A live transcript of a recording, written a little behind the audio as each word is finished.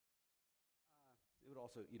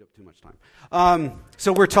also eat up too much time.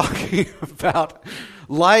 So we're talking about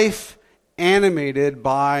life animated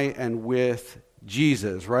by and with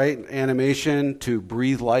Jesus, right? Animation to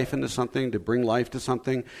breathe life into something, to bring life to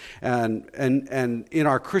something. And in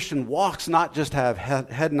our Christian walks, not just have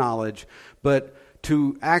head knowledge, but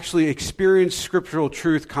to actually experience scriptural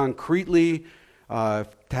truth concretely, to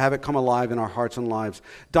have it come alive in our hearts and lives.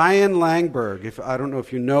 Diane Langberg, I don't know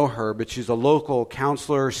if you know her, but she's a local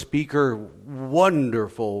counselor, speaker,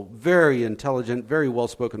 wonderful, very intelligent, very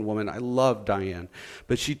well-spoken woman. I love Diane.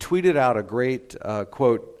 But she tweeted out a great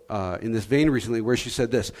quote in this vein recently where she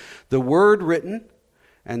said this: "The word written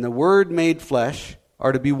and the word made flesh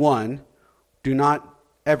are to be one. Do not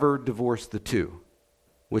ever divorce the two."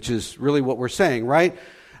 Which is really what we're saying, right?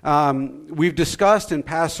 We've discussed in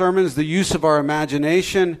past sermons the use of our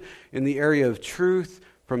imagination in the area of truth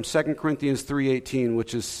from 2 Corinthians 3:18,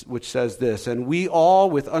 which says this: "And we all,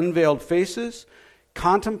 with unveiled faces,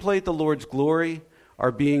 contemplate the Lord's glory,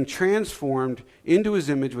 are being transformed into his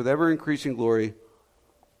image with ever-increasing glory,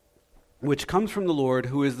 which comes from the Lord,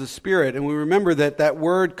 who is the Spirit." And we remember that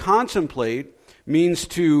word contemplate means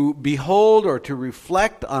to behold or to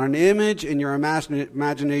reflect on an image in your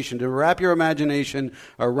imagination, to wrap your imagination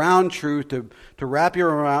around truth, to wrap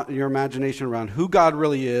your imagination around who God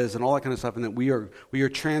really is and all that kind of stuff, and that we are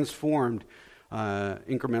transformed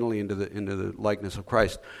incrementally into the likeness of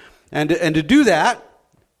Christ. And to do that,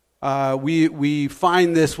 we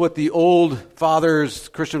find this, what the old fathers,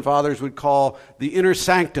 Christian fathers, would call the inner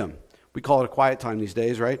sanctum. We call it a quiet time these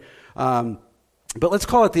days, right? But let's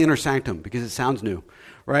call it the inner sanctum because it sounds new,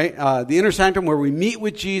 right? The inner sanctum, where we meet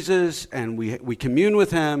with Jesus and we commune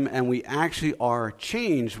with him and we actually are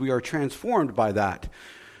changed. We are transformed by that.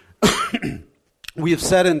 We have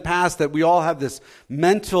said in past that we all have this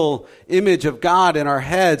mental image of God in our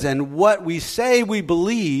heads, and what we say we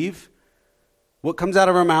believe, what comes out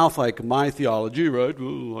of our mouth, like my theology, right?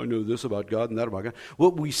 Oh, I know this about God and that about God.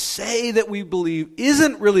 What we say that we believe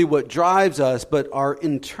isn't really what drives us, but our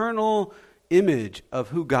internal image of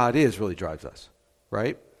who God is really drives us,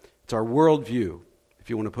 right? It's our worldview, if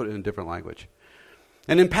you want to put it in a different language.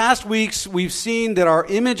 And in past weeks, we've seen that our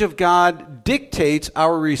image of God dictates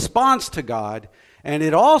our response to God, and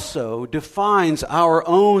it also defines our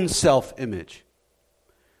own self-image.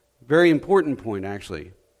 Very important point,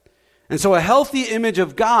 actually. And so a healthy image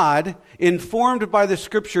of God, informed by the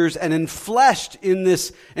Scriptures and enfleshed in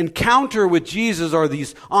this encounter with Jesus, or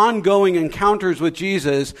these ongoing encounters with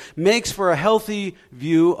Jesus, makes for a healthy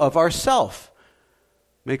view of ourself.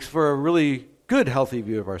 Makes for a really good, healthy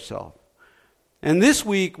view of ourself. And this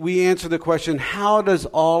week, we answer the question, how does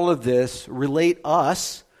all of this relate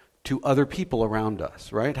us to other people around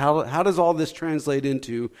us, right? How does all this translate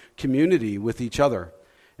into community with each other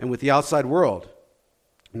and with the outside world?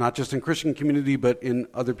 Not just in Christian community, but in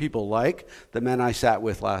other people, like the men I sat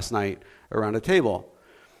with last night around a table.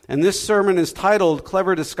 And this sermon is titled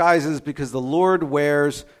Clever Disguises, because the Lord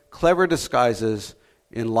wears clever disguises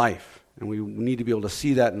in life. And we need to be able to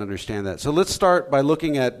see that and understand that. So let's start by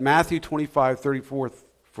looking at Matthew 25:34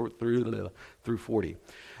 through 40.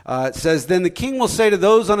 It says, "Then the king will say to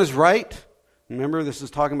those on his right," remember, this is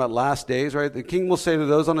talking about last days, right? "The king will say to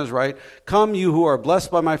those on his right, 'Come, you who are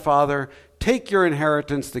blessed by my Father, take your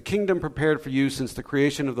inheritance, the kingdom prepared for you since the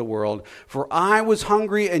creation of the world. For I was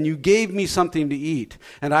hungry, and you gave me something to eat.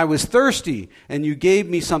 And I was thirsty, and you gave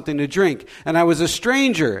me something to drink. And I was a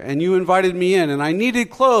stranger, and you invited me in. And I needed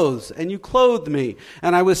clothes, and you clothed me.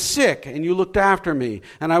 And I was sick, and you looked after me.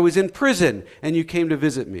 And I was in prison, and you came to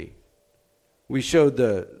visit me.'" We showed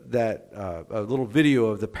a little video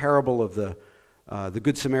of the parable of the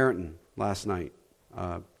Good Samaritan last night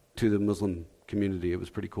to the Muslim community. It was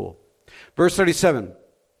pretty cool. Verse 37,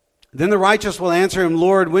 "Then the righteous will answer him,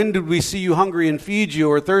 'Lord, when did we see you hungry and feed you,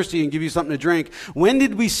 or thirsty and give you something to drink? When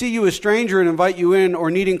did we see you a stranger and invite you in,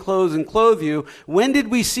 or needing clothes and clothe you? When did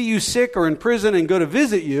we see you sick or in prison and go to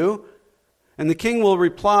visit you?' And the king will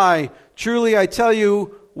reply, 'Truly I tell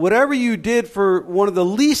you, whatever you did for one of the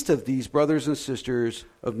least of these brothers and sisters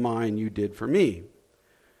of mine, you did for me.'"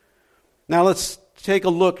 Now let's take a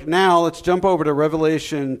look now. Let's jump over to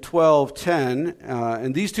Revelation 12:10.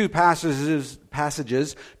 And these two passages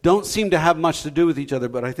don't seem to have much to do with each other,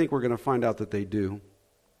 but I think we're going to find out that they do.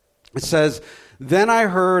 It says, "Then I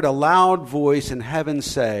heard a loud voice in heaven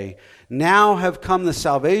say, 'Now have come the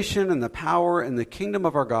salvation and the power and the kingdom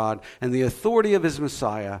of our God and the authority of his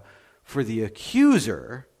Messiah, for the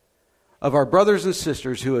accuser of our brothers and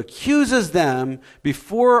sisters who accuses them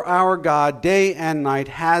before our God day and night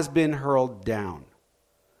has been hurled down.'"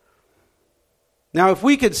 Now, if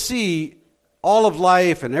we could see all of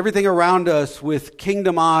life and everything around us with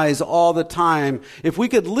kingdom eyes all the time, if we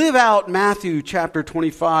could live out Matthew chapter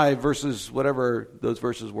 25 verses, whatever those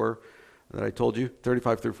verses were that I told you,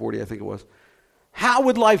 35 through 40 I think it was, how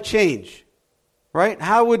would life change? Right?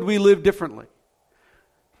 How would we live differently?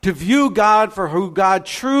 To view God for who God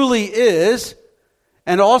truly is,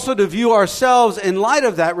 and also to view ourselves in light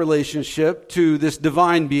of that relationship to this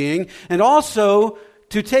divine being, and also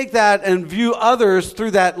to take that and view others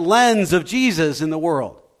through that lens of Jesus in the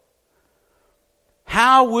world.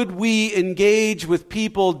 How would we engage with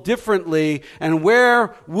people differently, and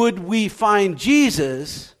where would we find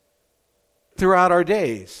Jesus throughout our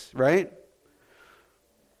days, right?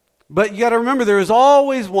 But you got to remember, there is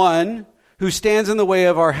always one who stands in the way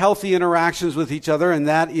of our healthy interactions with each other, and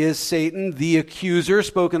that is Satan, the accuser,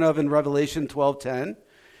 spoken of in Revelation 12:10.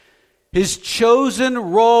 His chosen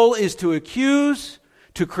role is to accuse,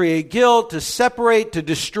 to create guilt, to separate, to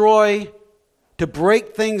destroy, to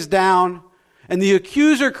break things down. And the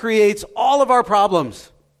accuser creates all of our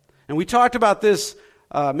problems. And we talked about this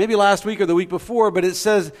maybe last week or the week before, but it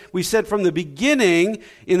says, we said from the beginning,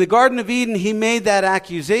 in the Garden of Eden, he made that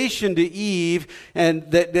accusation to Eve,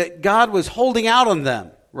 and that God was holding out on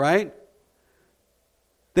them, right?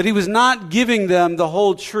 That he was not giving them the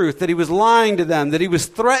whole truth, that he was lying to them, that he was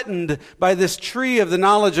threatened by this tree of the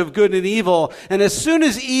knowledge of good and evil. And as soon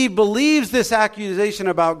as Eve believes this accusation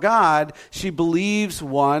about God, she believes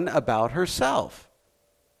one about herself.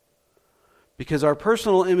 Because our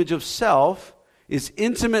personal image of self is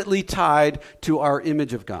intimately tied to our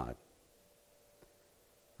image of God.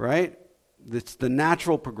 Right? It's the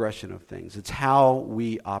natural progression of things. It's how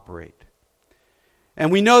we operate.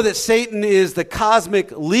 And we know that Satan is the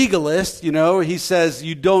cosmic legalist. He says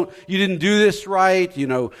you didn't do this right.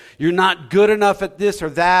 You're not good enough at this or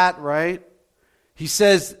that, right? He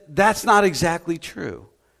says that's not exactly true,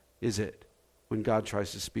 is it? When God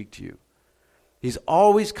tries to speak to you, he's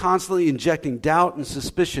always constantly injecting doubt and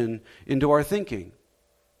suspicion into our thinking.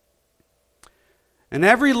 And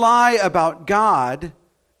every lie about God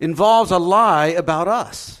involves a lie about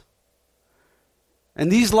us. And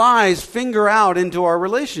these lies finger out into our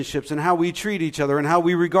relationships and how we treat each other and how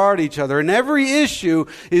we regard each other. And every issue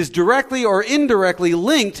is directly or indirectly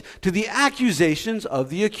linked to the accusations of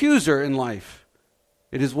the accuser in life.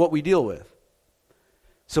 It is what we deal with.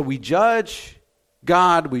 So we judge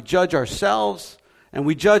God, we judge ourselves, and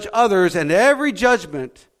we judge others. And every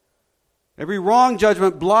judgment, every wrong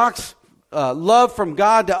judgment blocks love from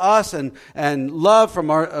God to us, and love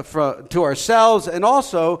to ourselves, and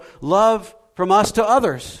also love from us to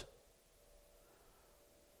others.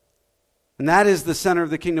 And that is the center of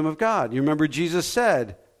the kingdom of God. You remember Jesus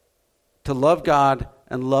said to love God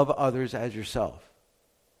and love others as yourself.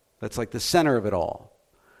 That's like the center of it all.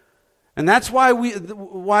 And that's why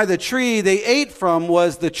the tree they ate from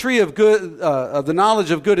was the tree of good, of the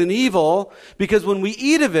knowledge of good and evil, because when we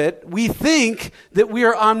eat of it, we think that we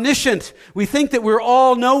are omniscient. We think that we're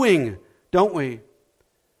all-knowing, don't we?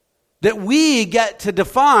 That we get to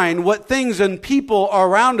define what things and people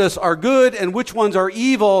around us are good and which ones are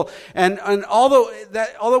evil. And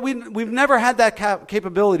although we've never had that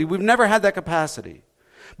capability, we've never had that capacity.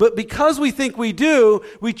 But because we think we do,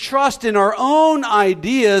 we trust in our own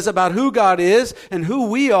ideas about who God is and who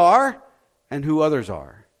we are and who others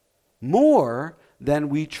are, more than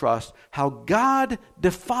we trust how God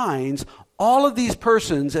defines all of these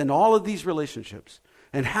persons and all of these relationships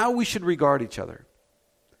and how we should regard each other.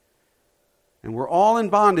 And we're all in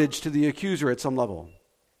bondage to the accuser at some level.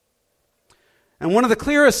 And one of the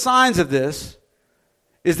clearest signs of this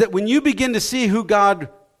is that when you begin to see who God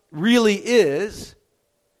really is,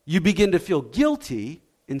 you begin to feel guilty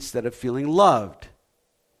instead of feeling loved.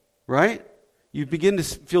 Right? You begin to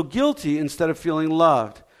feel guilty instead of feeling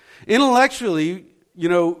loved. Intellectually,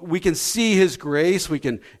 we can see his grace, we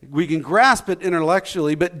can grasp it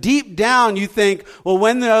intellectually, but deep down you think, well,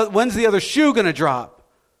 when's the other shoe going to drop?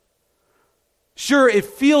 Sure, it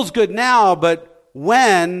feels good now, but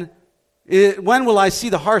when will I see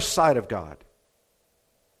the harsh side of God?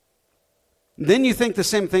 Then you think the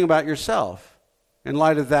same thing about yourself. In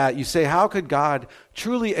light of that, you say, how could God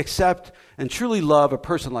truly accept and truly love a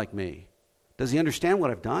person like me? Does he understand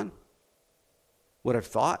what I've done? What I've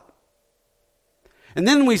thought? And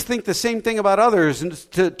then we think the same thing about others, and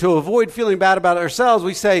to avoid feeling bad about ourselves,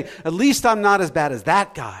 we say, at least I'm not as bad as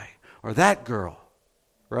that guy or that girl,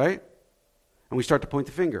 right? And we start to point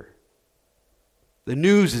the finger. The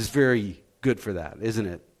news is very good for that, isn't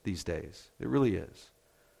it, these days? It really is.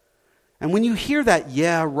 And when you hear that,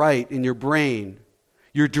 yeah, right, in your brain,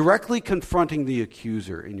 you're directly confronting the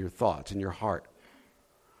accuser in your thoughts, in your heart.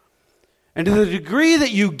 And to the degree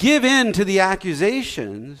that you give in to the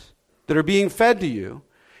accusations that are being fed to you,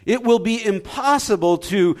 it will be impossible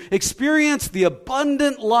to experience the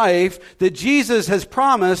abundant life that Jesus has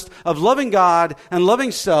promised of loving God and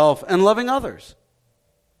loving self and loving others.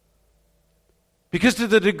 Because to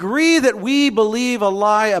the degree that we believe a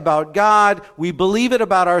lie about God, we believe it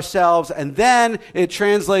about ourselves, and then it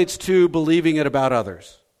translates to believing it about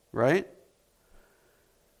others, right?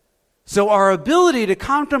 So our ability to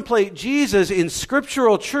contemplate Jesus in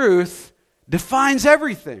scriptural truth defines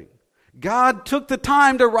everything. God took the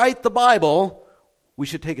time to write the Bible. We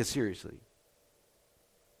should take it seriously.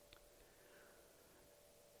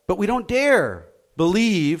 But we don't dare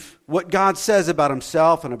believe what God says about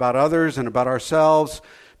himself and about others and about ourselves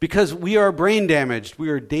because we are brain damaged. We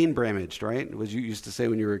are Dane damaged, right? As you used to say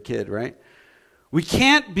when you were a kid, right? We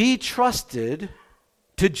can't be trusted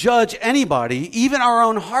to judge anybody. Even our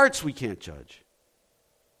own hearts we can't judge.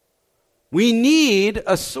 We need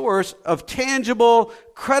a source of tangible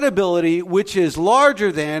credibility which is larger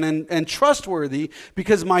than and trustworthy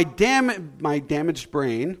because my damaged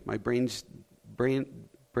brain,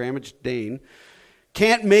 damaged Dane,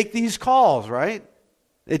 can't make these calls, right?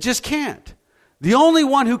 It just can't. The only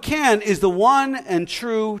one who can is the one and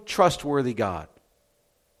true trustworthy God.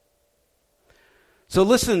 So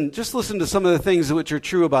just listen to some of the things which are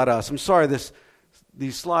true about us. I'm sorry,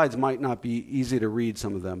 these slides might not be easy to read,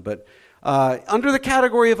 some of them, but under the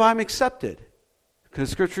category of I'm accepted, because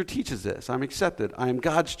Scripture teaches this, I'm accepted. I am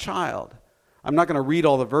God's child. I'm not going to read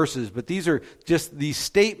all the verses, but these are just these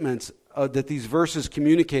statements that these verses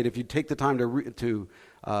communicate if you take the time to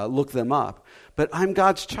look them up. But I'm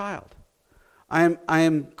God's child. I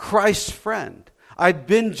am Christ's friend. I've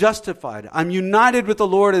been justified. I'm united with the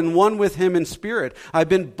Lord and one with him in spirit. I've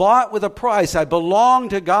been bought with a price. I belong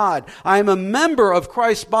to God. I am a member of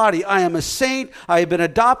Christ's body. I am a saint. I have been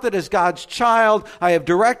adopted as God's child. I have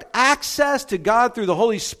direct access to God through the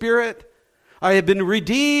Holy Spirit. I have been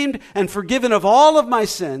redeemed and forgiven of all of my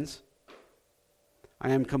sins.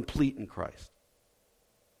 I am complete in Christ.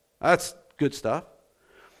 That's good stuff.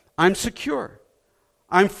 I'm secure.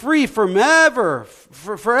 I'm free forever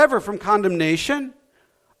from condemnation.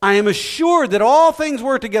 I am assured that all things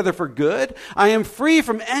work together for good. I am free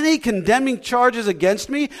from any condemning charges against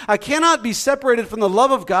me. I cannot be separated from the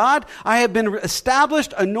love of God. I have been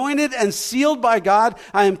established, anointed, and sealed by God.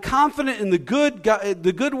 I am confident in the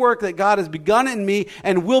good work that God has begun in me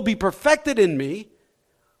and will be perfected in me.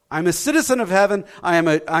 I'm a citizen of heaven.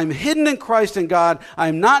 I'm hidden in Christ and God. I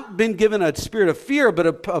am not been given a spirit of fear, but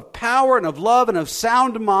of power and of love and of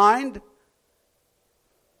sound mind.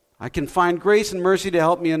 I can find grace and mercy to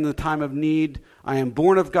help me in the time of need. I am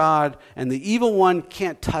born of God, and the evil one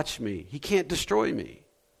can't touch me. He can't destroy me.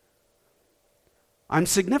 I'm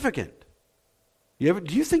significant. Do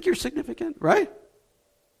you think you're significant, right?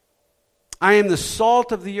 I am the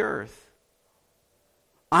salt of the earth.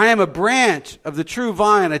 I am a branch of the true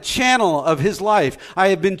vine, a channel of his life. I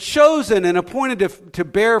have been chosen and appointed to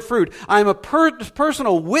bear fruit. I am a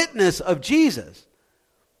personal witness of Jesus.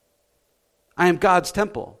 I am God's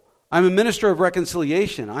temple. I am a minister of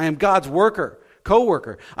reconciliation. I am God's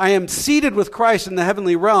co-worker. I am seated with Christ in the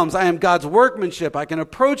heavenly realms. I am God's workmanship. I can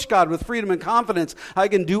approach God with freedom and confidence. I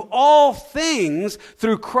can do all things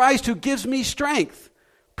through Christ who gives me strength.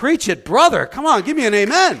 Preach it, brother. Come on, give me an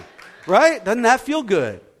amen. Right? Doesn't that feel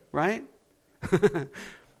good? Right?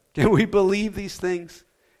 Can we believe these things?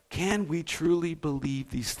 Can we truly believe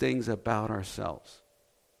these things about ourselves?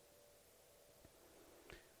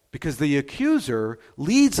 Because the accuser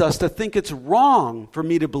leads us to think it's wrong for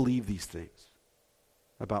me to believe these things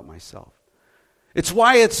about myself. It's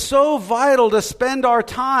why it's so vital to spend our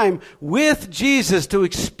time with Jesus, to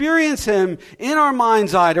experience him in our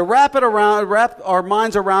mind's eye, to wrap our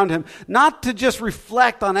minds around him, not to just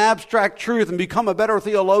reflect on abstract truth and become a better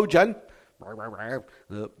theologian.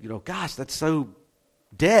 Gosh, that's so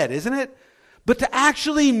dead, isn't it? But to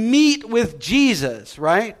actually meet with Jesus,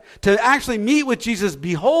 right? To actually meet with Jesus,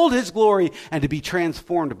 behold his glory, and to be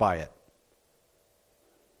transformed by it.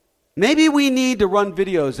 Maybe we need to run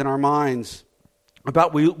videos in our minds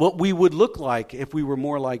about what we would look like if we were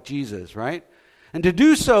more like Jesus, right? And to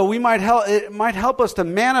do so, it might help us to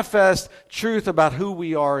manifest truth about who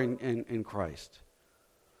we are in Christ.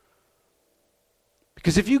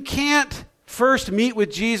 Because if you can't first meet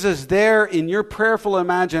with Jesus there in your prayerful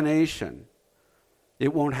imagination,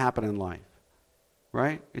 it won't happen in life,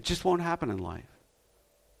 right? It just won't happen in life.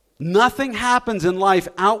 Nothing happens in life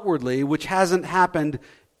outwardly which hasn't happened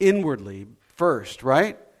inwardly first,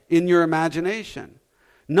 right? In your imagination.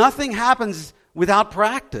 Nothing happens without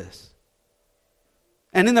practice.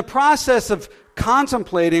 And in the process of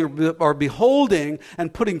contemplating or beholding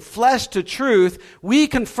and putting flesh to truth, we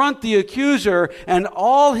confront the accuser and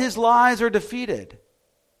all his lies are defeated.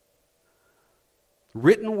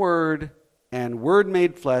 Written word and word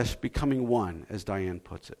made flesh becoming one, as Diane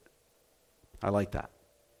puts it. I like that.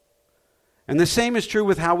 And the same is true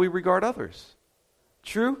with how we regard others.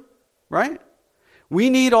 True? Right? We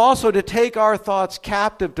need also to take our thoughts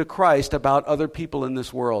captive to Christ about other people in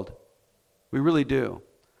this world. We really do.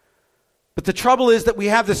 But the trouble is that we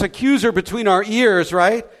have this accuser between our ears,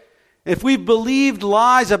 right? If we believed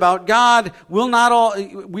lies about God, we'll not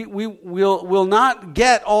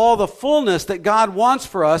get all the fullness that God wants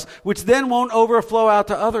for us, which then won't overflow out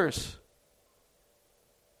to others.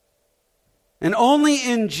 And only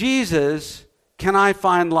in Jesus can I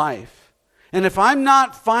find life. And if I'm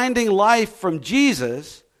not finding life from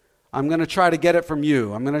Jesus, I'm going to try to get it from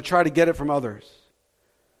you. I'm going to try to get it from others,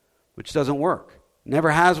 which doesn't work.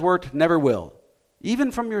 Never has worked, never will.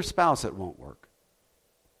 Even from your spouse, it won't work.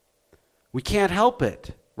 We can't help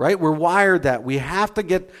it, right? We're wired that. We have to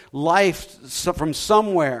get life from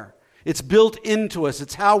somewhere. It's built into us.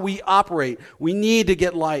 It's how we operate. We need to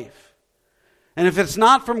get life. And if it's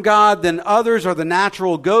not from God, then others are the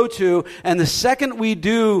natural go-to. And the second we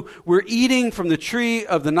do, we're eating from the tree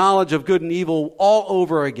of the knowledge of good and evil all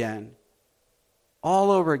over again. All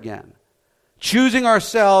over again. Choosing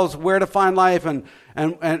ourselves where to find life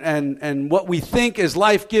and what we think is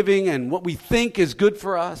life-giving and what we think is good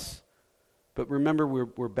for us. But remember,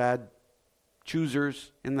 we're bad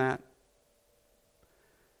choosers in that.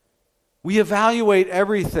 We evaluate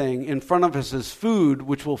everything in front of us as food,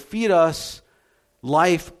 which will feed us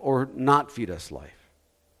life or not feed us life.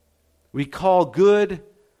 We call good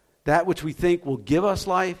that which we think will give us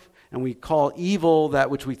life, and we call evil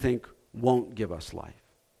that which we think won't give us life.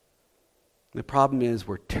 The problem is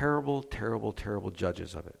we're terrible, terrible, terrible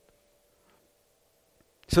judges of it.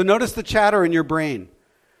 So notice the chatter in your brain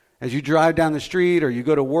as you drive down the street or you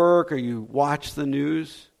go to work or you watch the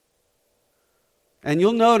news. And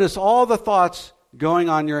you'll notice all the thoughts going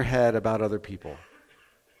on in your head about other people.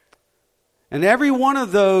 And every one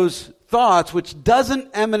of those thoughts, which doesn't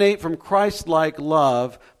emanate from Christ-like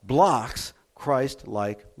love, blocks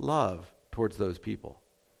Christ-like love towards those people.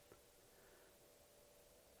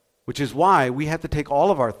 Which is why we have to take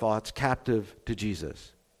all of our thoughts captive to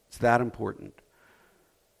Jesus. It's that important.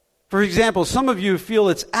 For example, some of you feel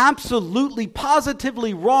it's absolutely,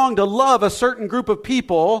 positively wrong to love a certain group of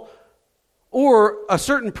people or a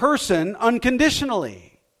certain person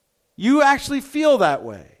unconditionally. You actually feel that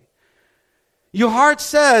way. Your heart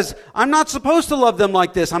says, I'm not supposed to love them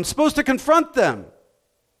like this. I'm supposed to confront them.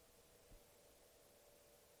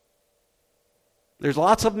 There's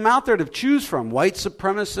lots of them out there to choose from. White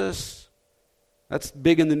supremacists. That's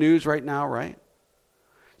big in the news right now, right?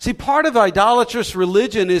 See, part of idolatrous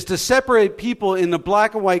religion is to separate people in the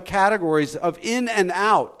black and white categories of in and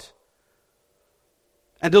out.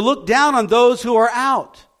 And to look down on those who are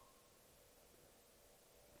out.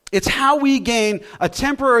 It's how we gain a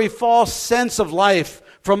temporary false sense of life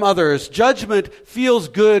from others. Judgment feels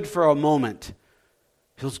good for a moment.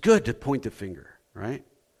 Feels good to point the finger, right?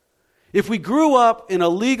 If we grew up in a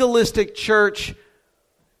legalistic church,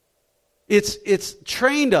 it's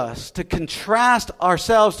trained us to contrast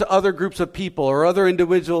ourselves to other groups of people or other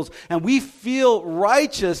individuals, and we feel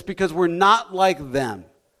righteous because we're not like them.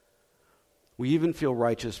 We even feel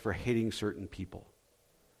righteous for hating certain people.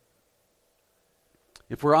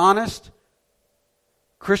 If we're honest,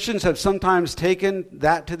 Christians have sometimes taken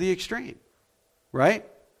that to the extreme, right?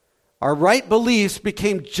 Our right beliefs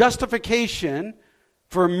became justification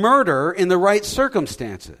for murder in the right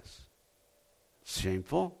circumstances.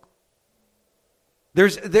 Shameful.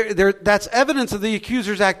 That's evidence of the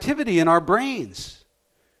accuser's activity in our brains,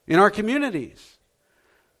 in our communities.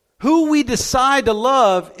 Who we decide to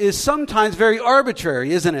love is sometimes very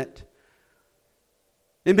arbitrary, isn't it?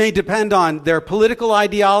 It may depend on their political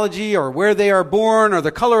ideology or where they are born or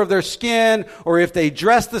the color of their skin or if they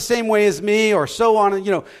dress the same way as me or so on.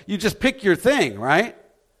 You just pick your thing, right?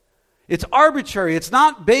 It's arbitrary. It's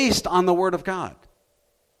not based on the Word of God.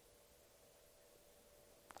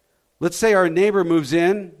 Let's say our neighbor moves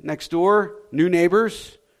in next door, new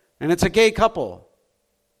neighbors, and it's a gay couple.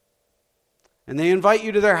 And they invite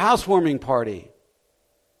you to their housewarming party.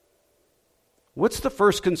 What's the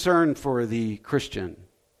first concern for the Christian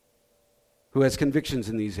who has convictions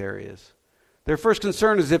in these areas? Their first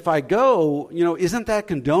concern is, if I go, isn't that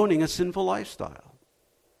condoning a sinful lifestyle?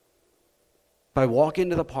 If I walk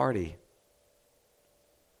into the party,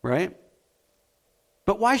 right?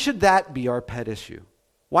 But why should that be our pet issue?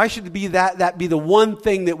 Why should that be the one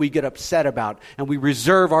thing that we get upset about and we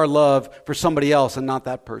reserve our love for somebody else and not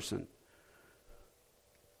that person?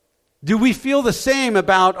 Do we feel the same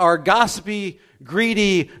about our gossipy,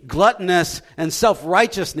 greedy, gluttonous, and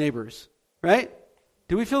self-righteous neighbors? Right?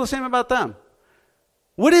 Do we feel the same about them?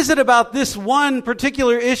 What is it about this one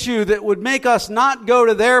particular issue that would make us not go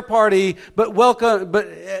to their party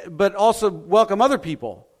but also welcome other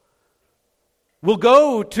people? We'll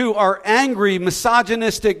go to our angry,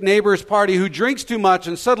 misogynistic neighbor's party who drinks too much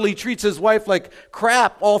and suddenly treats his wife like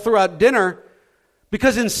crap all throughout dinner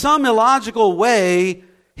because in some illogical way,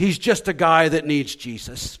 he's just a guy that needs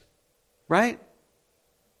Jesus. Right?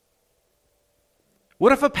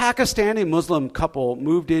 What if a Pakistani Muslim couple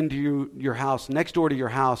moved into your house, next door to your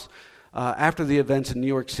house, after the events in New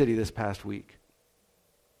York City this past week?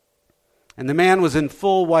 And the man was in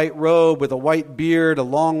full white robe with a white beard, a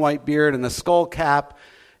long white beard, and a skull cap,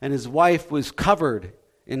 and his wife was covered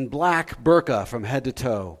in black burqa from head to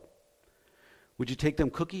toe. Would you take them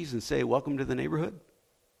cookies and say, "Welcome to the neighborhood"?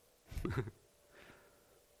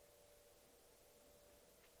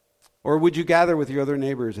 Or would you gather with your other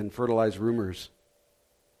neighbors and fertilize rumors?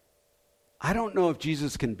 I don't know if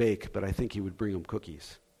Jesus can bake, but I think he would bring them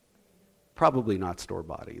cookies. Probably not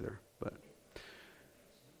store-bought either. But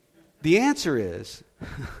the answer is,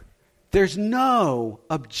 there's no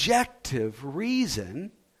objective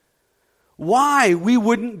reason why we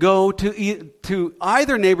wouldn't go to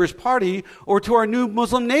either neighbor's party or to our new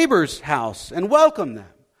Muslim neighbor's house and welcome them.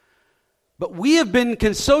 But we have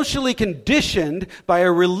been socially conditioned by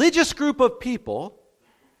a religious group of people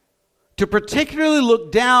to particularly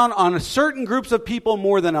look down on certain groups of people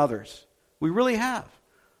more than others. We really have.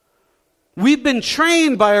 We've been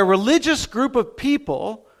trained by a religious group of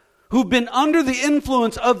people who've been under the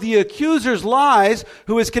influence of the accuser's lies,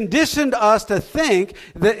 who has conditioned us to think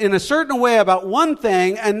that in a certain way about one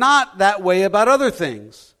thing and not that way about other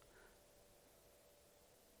things.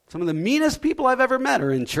 Some of the meanest people I've ever met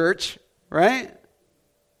are in church, right?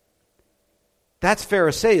 That's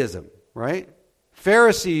Pharisaism, right?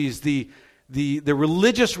 Pharisees, the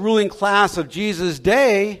religious ruling class of Jesus'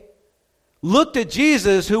 day, looked at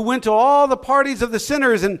Jesus, who went to all the parties of the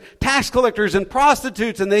sinners and tax collectors and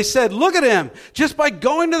prostitutes, and they said, "Look at him. Just by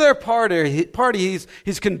going to their party,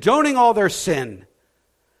 he's condoning all their sin."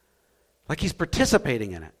 Like he's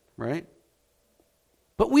participating in it, right?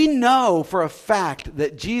 But we know for a fact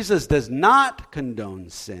that Jesus does not condone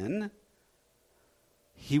sin.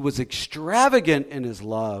 He was extravagant in his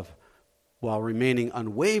love while remaining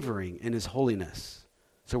unwavering in his holiness.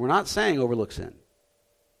 So we're not saying overlook sin.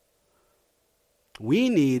 We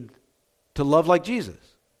need to love like Jesus.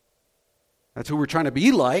 That's who we're trying to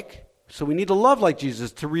be like. So we need to love like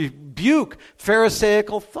Jesus, to rebuke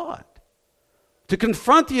Pharisaical thought, to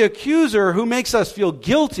confront the accuser who makes us feel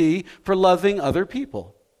guilty for loving other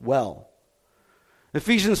people well.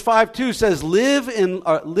 Ephesians 5:2 says, live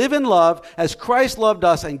in love as Christ loved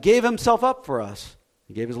us and gave himself up for us.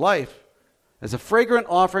 He gave his life as a fragrant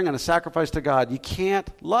offering and a sacrifice to God. You can't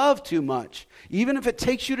love too much, even if it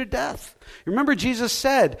takes you to death. Remember, Jesus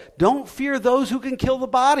said, don't fear those who can kill the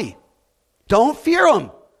body. Don't fear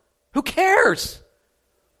them. Who cares?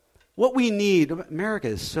 What we need, America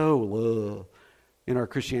is so in our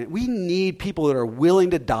Christianity, we need people that are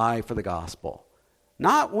willing to die for the gospel.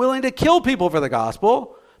 Not willing to kill people for the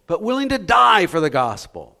gospel, but willing to die for the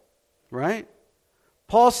gospel. Right?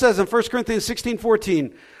 Paul says in 1 Corinthians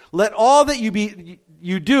 16:14, let all that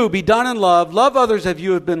you do be done in love. Love others as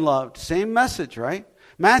you have been loved. Same message, right?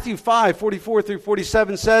 Matthew 5:44 through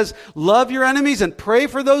 47 says, love your enemies and pray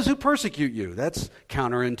for those who persecute you. That's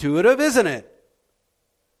counterintuitive, isn't it?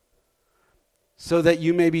 So that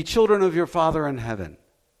you may be children of your Father in heaven.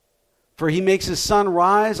 For he makes his sun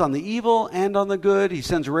rise on the evil and on the good. He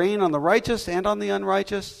sends rain on the righteous and on the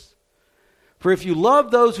unrighteous. For if you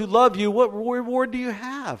love those who love you, what reward do you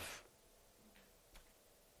have?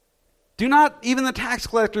 Do not even the tax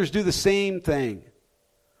collectors do the same thing?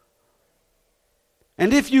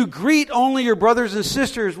 And if you greet only your brothers and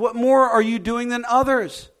sisters, what more are you doing than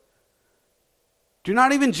others? Do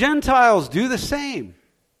not even Gentiles do the same?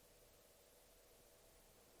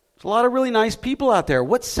 There's a lot of really nice people out there.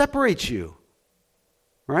 What separates you?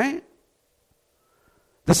 Right?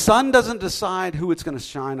 The sun doesn't decide who it's going to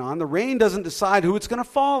shine on. The rain doesn't decide who it's going to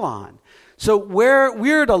fall on. So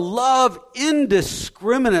we're to love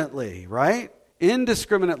indiscriminately, right?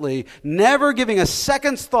 Indiscriminately, never giving a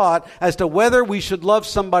second's thought as to whether we should love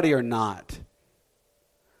somebody or not.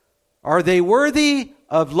 Are they worthy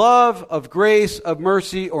of love, of grace, of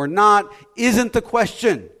mercy or not? Isn't the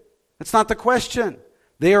question. That's not the question.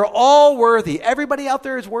 They are all worthy. Everybody out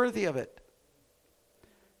there is worthy of it.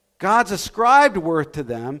 God's ascribed worth to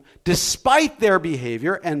them despite their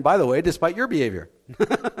behavior, and by the way, despite your behavior.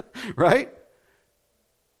 Right?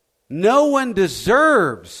 No one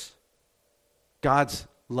deserves God's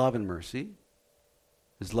love and mercy,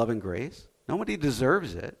 His love and grace. Nobody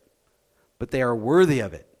deserves it, but they are worthy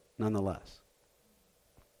of it nonetheless.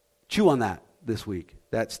 Chew on that this week,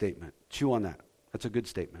 that statement. Chew on that. That's a good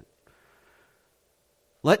statement.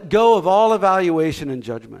 Let go of all evaluation and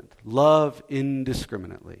judgment. Love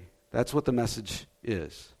indiscriminately. That's what the message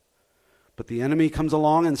is. But the enemy comes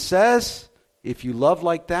along and says, if you love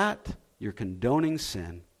like that, you're condoning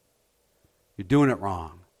sin. You're doing it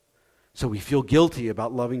wrong. So we feel guilty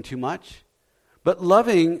about loving too much. But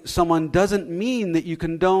loving someone doesn't mean that you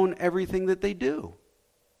condone everything that they do,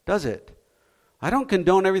 does it? I don't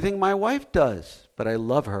condone everything my wife does, but I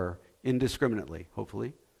love her indiscriminately,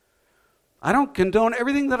 hopefully. I don't condone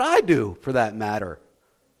everything that I do, for that matter.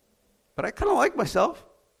 But I kind of like myself,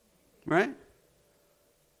 right?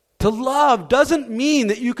 To love doesn't mean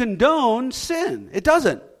that you condone sin. It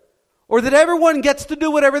doesn't. Or that everyone gets to do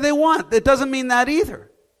whatever they want. It doesn't mean that either,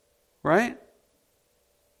 right?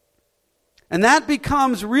 And that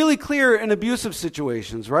becomes really clear in abusive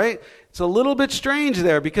situations, right? It's a little bit strange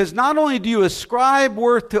there because not only do you ascribe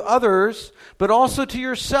worth to others, but also to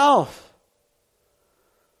yourself.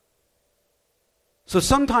 So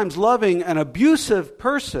sometimes loving an abusive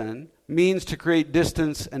person means to create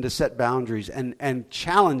distance and to set boundaries and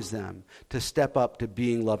challenge them to step up to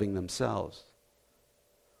being loving themselves.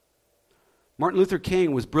 Martin Luther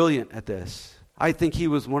King was brilliant at this. I think he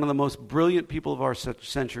was one of the most brilliant people of our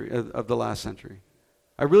century, of the last century.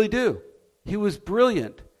 I really do. He was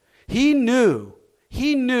brilliant. He knew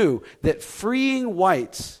that freeing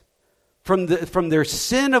whites from their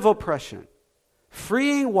sin of oppression,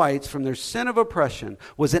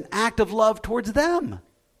 was an act of love towards them.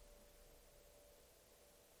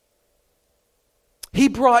 He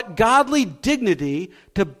brought godly dignity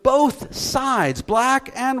to both sides,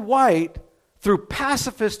 black and white, through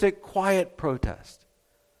pacifistic, quiet protest.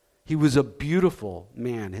 He was a beautiful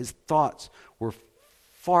man. His thoughts were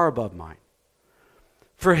far above mine.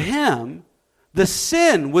 For him, the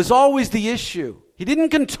sin was always the issue. He didn't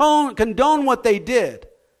condone what they did.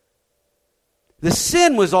 The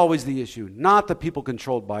sin was always the issue, not the people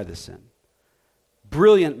controlled by the sin.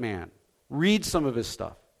 Brilliant man. Read some of his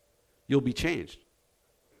stuff. You'll be changed.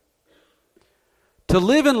 To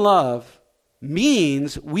live in love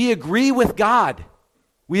means we agree with God.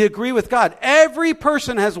 We agree with God. Every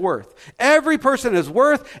person has worth. Every person has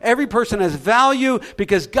worth. Every person has value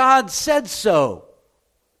because God said so.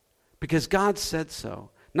 Because God said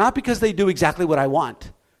so. Not because they do exactly what I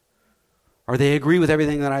want or they agree with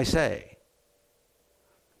everything that I say.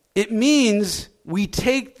 It means we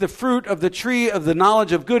take the fruit of the tree of the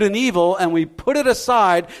knowledge of good and evil and we put it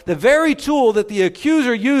aside, the very tool that the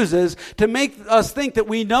accuser uses to make us think that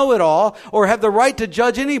we know it all or have the right to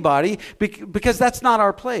judge anybody, because that's not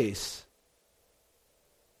our place.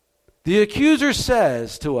 The accuser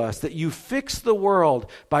says to us that you fix the world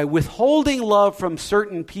by withholding love from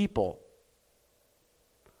certain people.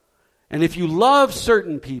 And if you love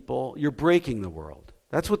certain people, you're breaking the world.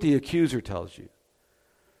 That's what the accuser tells you.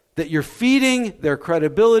 That you're feeding their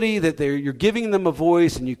credibility, that you're giving them a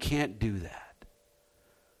voice, and you can't do that.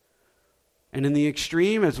 And in the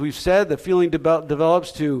extreme, as we've said, the feeling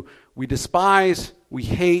develops to we despise, we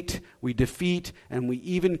hate, we defeat, and we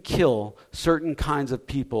even kill certain kinds of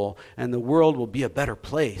people, and the world will be a better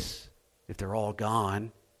place if they're all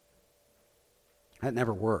gone. That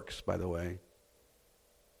never works, by the way.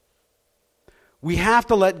 We have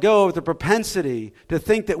to let go of the propensity to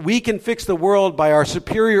think that we can fix the world by our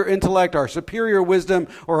superior intellect, our superior wisdom,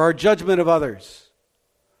 or our judgment of others.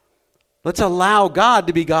 Let's allow God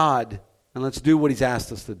to be God, and let's do what He's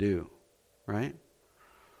asked us to do, right?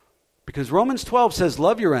 Because Romans 12 says,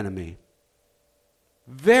 love your enemy.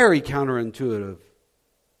 Very counterintuitive.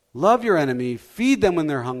 Love your enemy, feed them when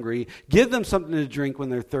they're hungry, give them something to drink when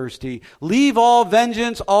they're thirsty, leave all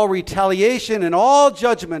vengeance, all retaliation, and all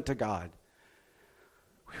judgment to God.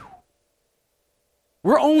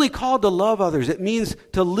 We're only called to love others. It means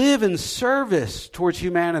to live in service towards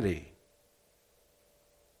humanity.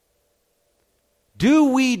 Do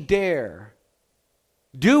we dare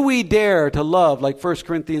to love like 1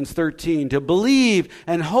 Corinthians 13, to believe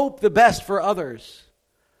and hope the best for others?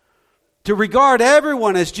 To regard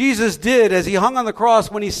everyone as Jesus did as He hung on the cross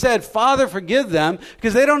when He said, Father, forgive them,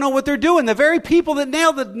 because they don't know what they're doing. The very people that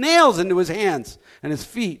nailed the nails into His hands and His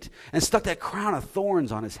feet and stuck that crown of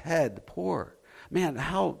thorns on His head, the poor. Man,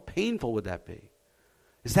 how painful would that be?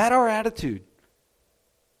 Is that our attitude?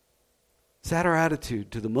 Is that our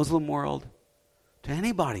attitude to the Muslim world, to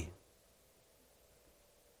anybody.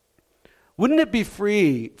 Wouldn't it be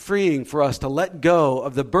freeing for us to let go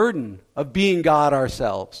of the burden of being God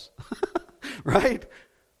ourselves? Right?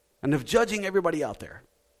 And of judging everybody out there.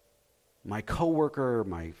 My coworker,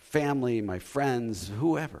 my family, my friends,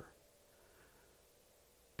 whoever.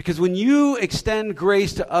 Because when you extend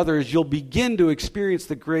grace to others, you'll begin to experience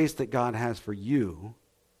the grace that God has for you.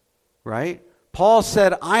 Right? Paul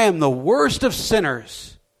said, I am the worst of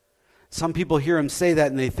sinners. Some people hear him say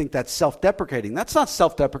that and they think that's self-deprecating. That's not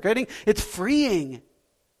self-deprecating. It's freeing.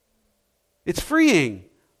 It's freeing.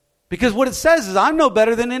 Because what it says is, I'm no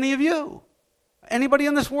better than any of you. Anybody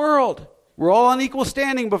in this world. We're all on equal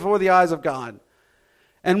standing before the eyes of God.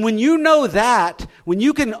 And when you know that, when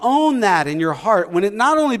you can own that in your heart, when it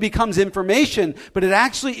not only becomes information, but it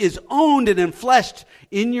actually is owned and enfleshed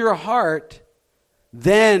in your heart,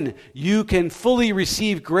 then you can fully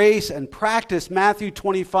receive grace and practice Matthew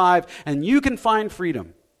 25, and you can find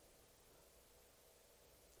freedom.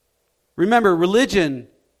 Remember, religion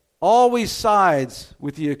always sides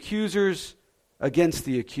with the accusers against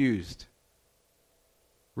the accused.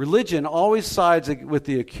 Religion always sides with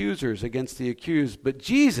the accusers against the accused, but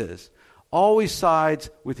Jesus always sides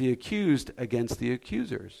with the accused against the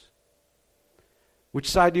accusers. Which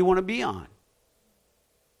side do you want to be on?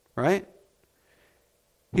 Right?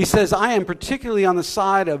 He says, I am particularly on the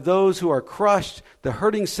side of those who are crushed, the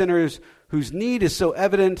hurting sinners whose need is so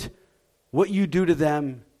evident. What you do to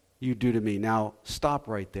them, you do to me. Now, stop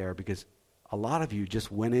right there, because a lot of you just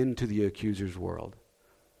went into the accuser's world.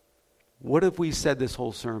 What if we said this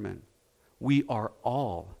whole sermon? We are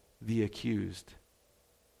all the accused.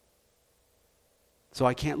 So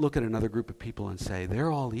I can't look at another group of people and say,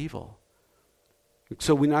 they're all evil.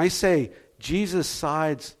 So when I say Jesus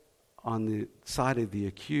sides on the side of the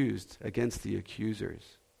accused against the accusers,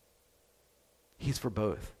 he's for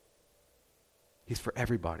both. He's for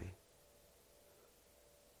everybody.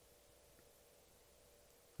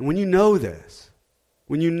 And when you know this,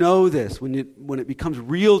 when it becomes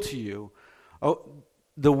real to you,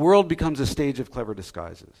 the world becomes a stage of clever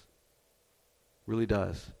disguises. It really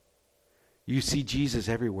does. You see Jesus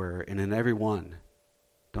everywhere and in everyone,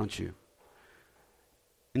 don't you?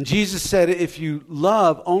 And Jesus said, if you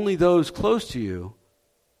love only those close to you,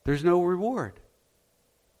 there's no reward.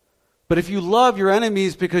 But if you love your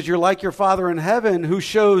enemies because you're like your Father in heaven, who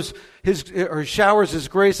showers his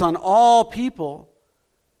grace on all people,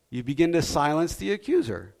 you begin to silence the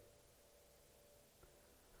accuser.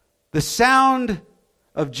 The sound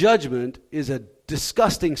of judgment is a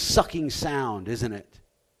disgusting, sucking sound, isn't it?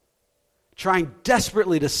 Trying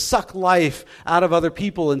desperately to suck life out of other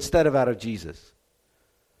people instead of out of Jesus.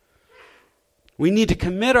 We need to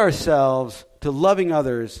commit ourselves to loving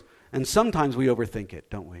others, and sometimes we overthink it,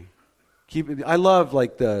 don't we? I love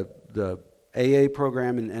like the AA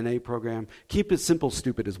program and NA program. Keep it simple,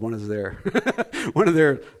 stupid is one of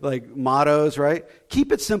their like mottos, right?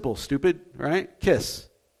 Keep it simple, stupid, right? KISS.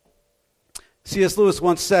 C.S. Lewis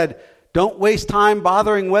once said, don't waste time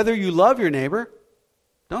bothering whether you love your neighbor.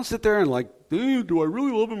 Don't sit there and like, do I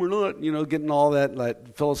really love him or not? Getting all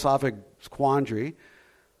that philosophic quandary.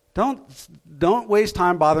 Don't waste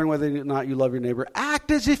time bothering whether or not you love your neighbor.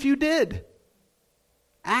 Act as if you did.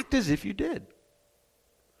 Act as if you did.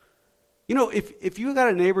 If you got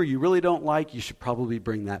a neighbor you really don't like, you should probably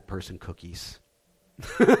bring that person cookies.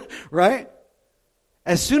 Right?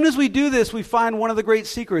 As soon as we do this, we find one of the great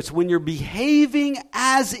secrets. When you're behaving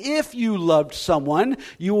as if you loved someone,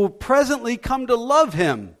 you will presently come to love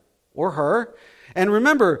him or her. And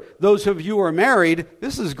remember, those of you who are married,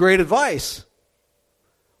 this is great advice.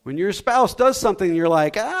 When your spouse does something, you're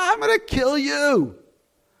like, I'm going to kill you.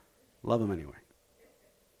 Love them anyway.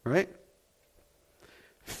 Right?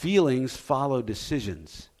 Feelings follow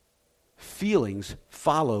decisions. Feelings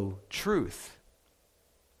follow truth.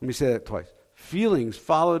 Let me say that twice. Feelings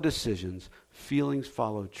follow decisions. Feelings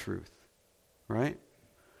follow truth. Right?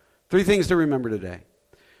 3 things to remember today.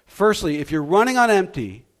 Firstly, if you're running on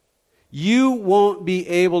empty, you won't be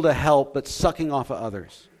able to help but sucking off of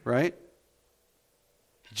others. Right?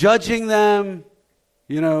 Judging them,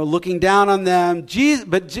 looking down on them.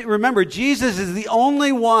 But remember, Jesus is the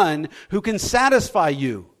only one who can satisfy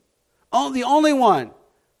you. The only one.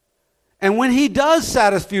 And when he does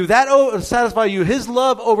satisfy you, his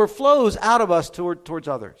love overflows out of us towards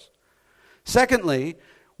others. Secondly,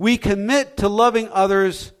 we commit to loving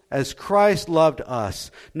others as Christ loved us,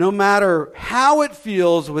 no matter how it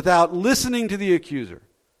feels, without listening to the accuser.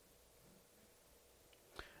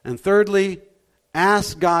 And thirdly,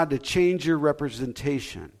 ask God to change your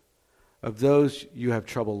representation of those you have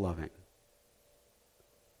trouble loving.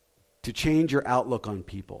 To change your outlook on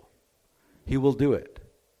people. He will do it.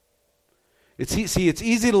 It's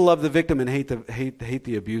easy to love the victim and hate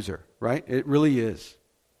the abuser, right? It really is.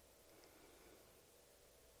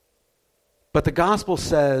 But the gospel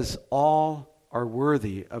says all are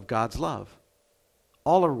worthy of God's love.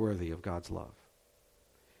 All are worthy of God's love.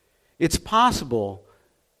 It's possible,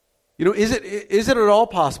 is it at all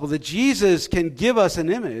possible that Jesus can give us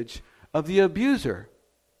an image of the abuser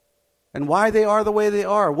and why they are the way they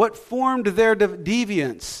are? What formed their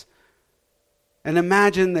deviance? And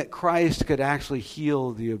imagine that Christ could actually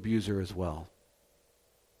heal the abuser as well.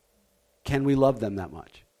 Can we love them that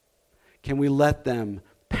much? Can we let them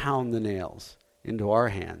pound the nails into our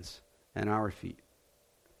hands and our feet?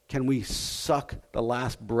 Can we suck the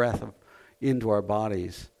last breath into our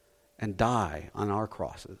bodies and die on our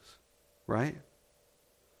crosses? Right?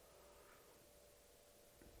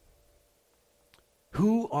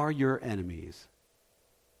 Who are your enemies?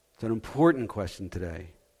 It's an important question today,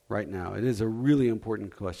 right now. It is a really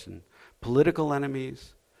important question. Political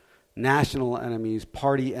enemies, national enemies,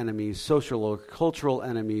 party enemies, social or cultural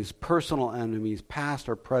enemies, personal enemies, past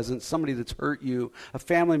or present, somebody that's hurt you, a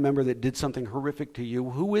family member that did something horrific to you.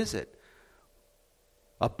 Who is it?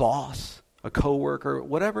 A boss, a coworker,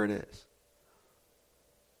 whatever it is.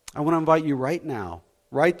 I want to invite you right now,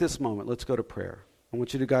 right this moment, let's go to prayer. I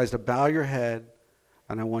want you guys to bow your head,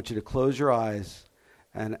 and I want you to close your eyes.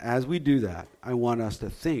 And as we do that, I want us to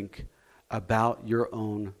think about your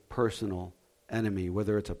own personal enemy,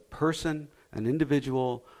 whether it's a person, an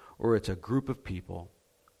individual, or it's a group of people.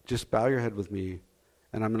 Just bow your head with me,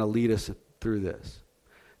 and I'm going to lead us through this.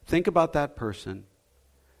 Think about that person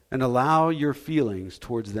and allow your feelings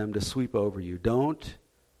towards them to sweep over you. Don't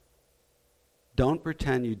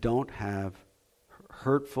pretend you don't have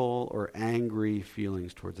hurtful or angry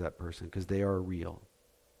feelings towards that person, because they are real.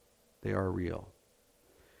 They are real.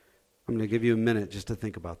 I'm going to give you a minute just to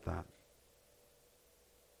think about that.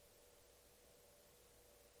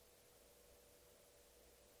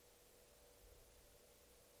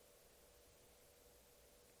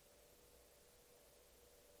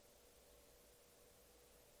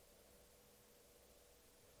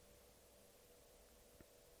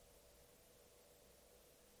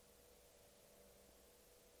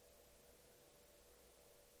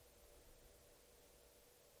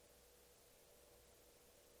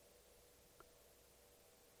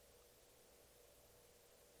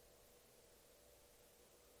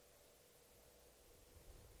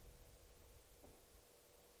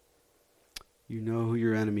 You know who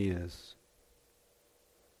your enemy is.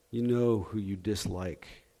 You know who you dislike.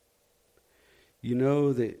 You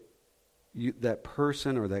know that that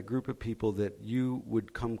person or that group of people that you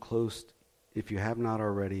would come close, if you have not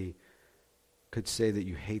already, could say that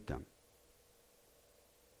you hate them.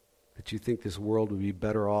 That you think this world would be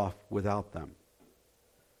better off without them.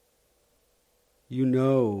 You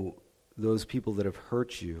know those people that have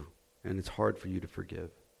hurt you, and it's hard for you to forgive.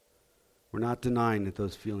 We're not denying that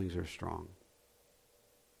those feelings are strong.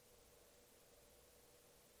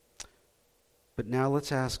 But now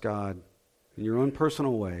let's ask God, in your own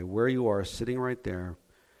personal way, where you are, sitting right there,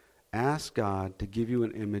 ask God to give you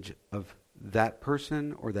an image of that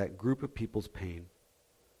person or that group of people's pain.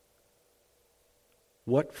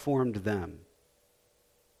 What formed them?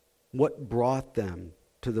 What brought them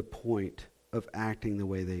to the point of acting the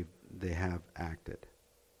way they have acted?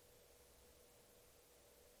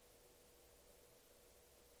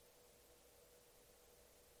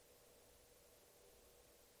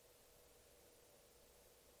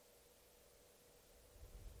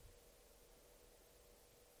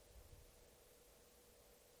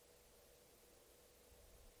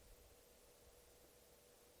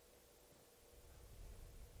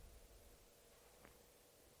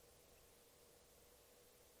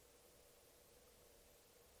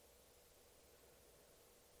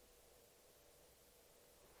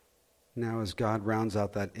 Now as God rounds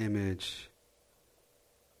out that image,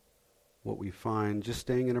 what we find, just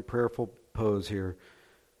staying in a prayerful pose here,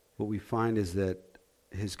 what we find is that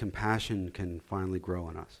his compassion can finally grow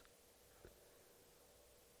in us.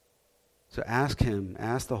 So ask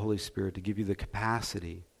the Holy Spirit to give you the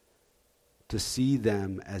capacity to see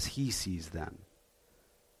them as he sees them.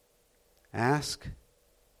 Ask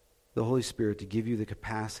the Holy Spirit to give you the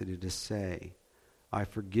capacity to say, I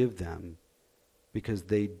forgive them because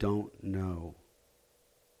they don't know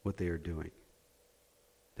what they are doing.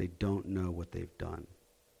 They don't know what they've done.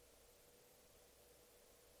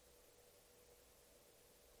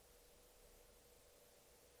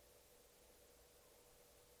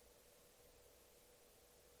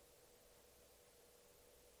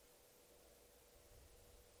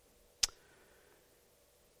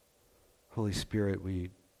 Holy Spirit, we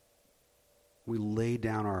we lay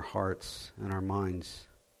down our hearts and our minds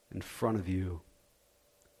in front of you.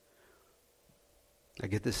 I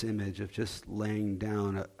get this image of just laying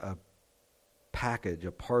down a package,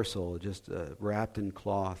 a parcel, just wrapped in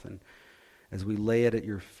cloth. And as we lay it at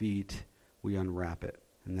your feet, we unwrap it.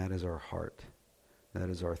 And that is our heart. That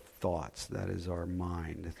is our thoughts. That is our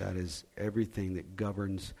mind. That is everything that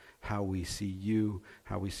governs how we see you,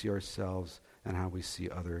 how we see ourselves, and how we see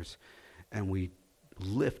others. And we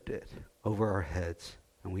lift it over our heads.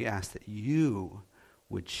 And we ask that you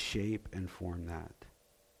would shape and form that.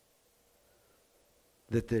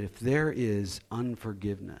 That if there is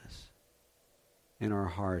unforgiveness in our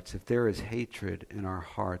hearts, if there is hatred in our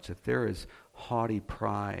hearts, if there is haughty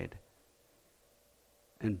pride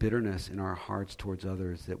and bitterness in our hearts towards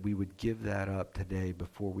others, that we would give that up today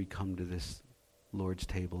before we come to this Lord's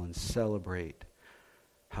table and celebrate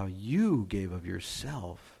how you gave of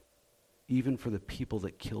yourself even for the people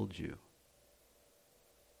that killed you.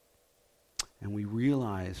 And we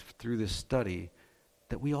realize through this study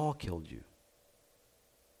that we all killed you,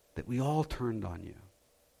 that we all turned on you.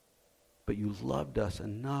 But you loved us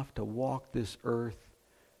enough to walk this earth,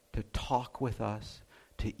 to talk with us,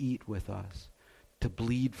 to eat with us, to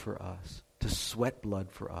bleed for us, to sweat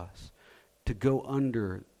blood for us, to go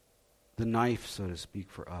under the knife, so to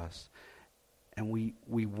speak, for us. And we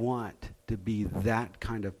want to be that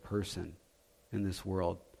kind of person in this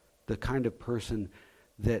world, the kind of person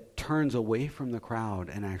that turns away from the crowd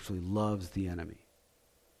and actually loves the enemy,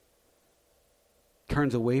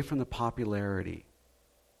 turns away from the popularity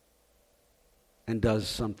and does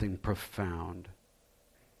something profound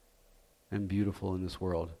and beautiful in this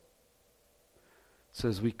world. So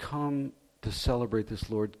as we come to celebrate this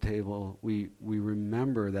Lord's table, we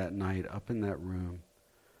remember that night up in that room,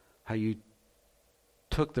 how you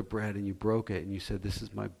took the bread and you broke it and you said, "This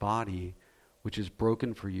is my body, which is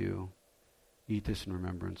broken for you. Eat this in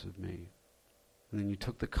remembrance of me." And then you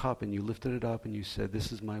took the cup and you lifted it up and you said,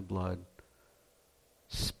 "This is my blood,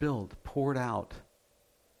 spilled, poured out,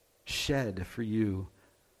 shed for you."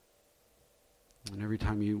 And every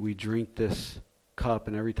time we drink this cup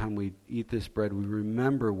and every time we eat this bread, we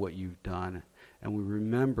remember what you've done and we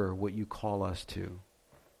remember what you call us to.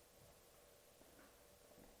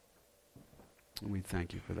 And we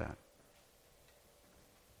thank you for that.